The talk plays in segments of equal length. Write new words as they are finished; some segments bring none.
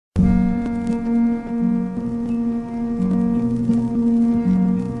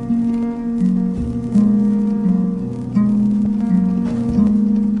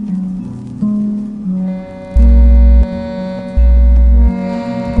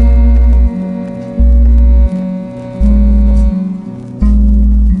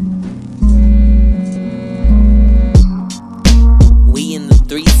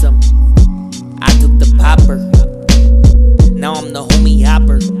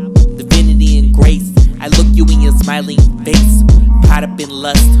smiling face, caught up in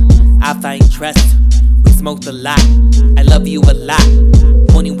lust, I find trust. We smoked a lot, I love you a lot.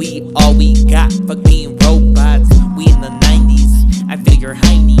 Pointing we all we got, fuck being robots. We in the 90s, I feel your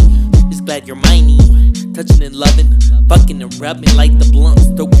hiney. Just glad you're miney. Touching and loving, fucking and rubbing like the blunts.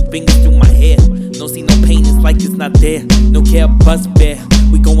 Throw fingers through my head. No see no pain, it's like it's not there. No care, bus bear.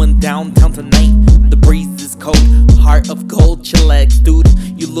 We going downtown tonight. The breeze is cold, heart of gold, chillax, dude.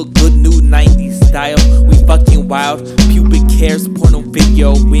 You look good, new 90s style. We fucking wild, pubic hairs, porno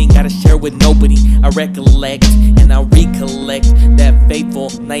video. We ain't gotta share with nobody. I recollect and I recollect that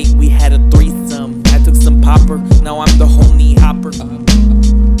fateful night we had a threesome. I took some popper, now I'm the homie hopper.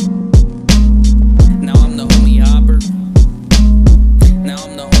 Now I'm the homie hopper. Now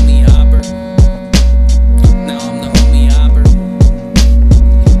I'm the homie hopper. Now I'm the homie hopper.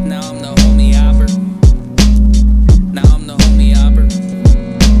 Now I'm the homie hopper. Now I'm the homie hopper.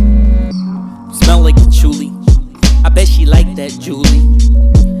 Smell like patchouli. I bet she like that Julie.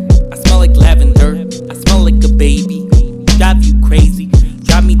 I smell like lavender. I smell like a baby. Drive you crazy.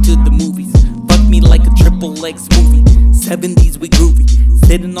 Drive me to the movies. Fuck me like a triple X movie. 70s we groovy.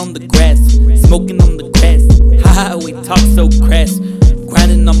 Sitting on the grass. Smoking on the grass. Haha, we talk so crass.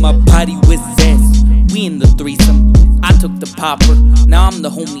 Grinding on my body with zest. We in the threesome. I took the popper. Now I'm the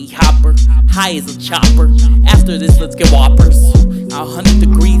homie hopper. High as a chopper. After this, let's get whoppers. 100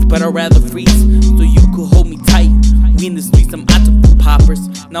 degrees, but I'd rather freeze. So you could hold me tight. We in the threesome. I took the poppers.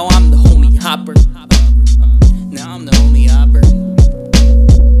 Now I'm the homie hopper. Now I'm the homie hopper.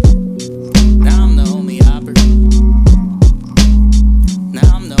 Now I'm the homie hopper.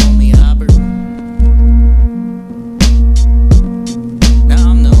 Now I'm the homie hopper. Now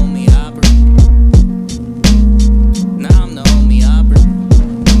I'm the homie hopper. Now I'm the homie hopper.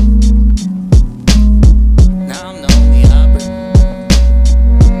 Now I'm the homie hopper.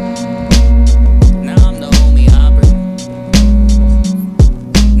 Now I'm the homie hopper.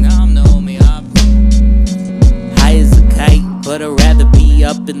 Now I'm the homie hopper. High as a kite, but I'd rather be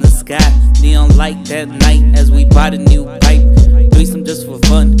up in the sky. Neon light that night as we bought a new pipe. Threesome just for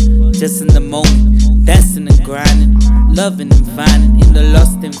fun, just in the moment. Dancing and grinding, loving and finding. In the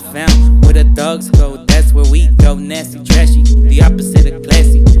lost and found, where the dogs go, that's where we go. Nasty, trashy, the opposite of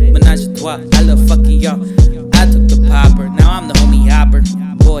classy. Menage a trois, I love fucking y'all. I took the popper, now I'm the homie hopper.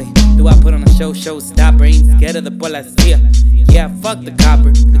 Boy, do I put on a showstopper. Ain't scared of the policía. Yeah, fuck the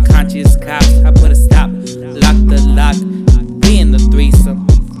copper, the conscious cops. I put a stop, lock the lock.